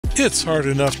It's hard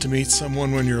enough to meet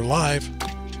someone when you're alive,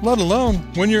 let alone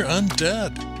when you're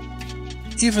undead.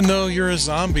 Even though you're a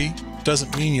zombie,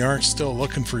 doesn't mean you aren't still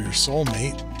looking for your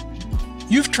soulmate.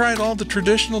 You've tried all the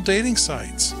traditional dating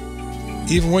sites.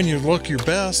 Even when you look your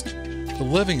best, the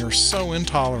living are so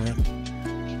intolerant.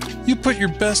 You put your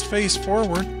best face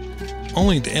forward,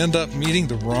 only to end up meeting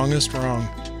the wrongest wrong.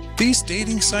 These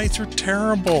dating sites are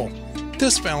terrible.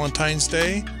 This Valentine's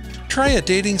Day, try a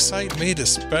dating site made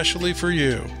especially for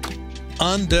you.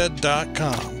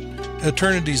 Undead.com,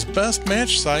 Eternity's best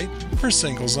match site for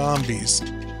single zombies.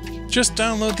 Just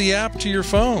download the app to your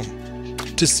phone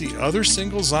to see other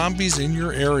single zombies in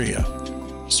your area.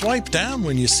 Swipe down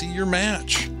when you see your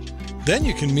match. Then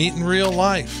you can meet in real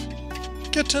life.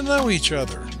 Get to know each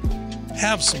other.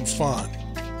 Have some fun.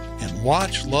 And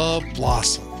watch love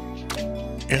blossom.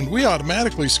 And we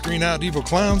automatically screen out evil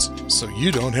clowns so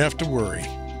you don't have to worry.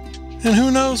 And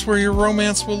who knows where your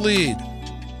romance will lead?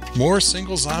 More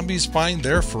single zombies find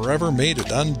their forever mate at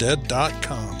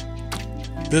undead.com.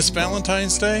 This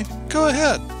Valentine's Day, go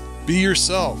ahead, be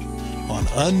yourself on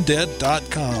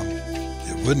undead.com.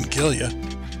 It wouldn't kill you.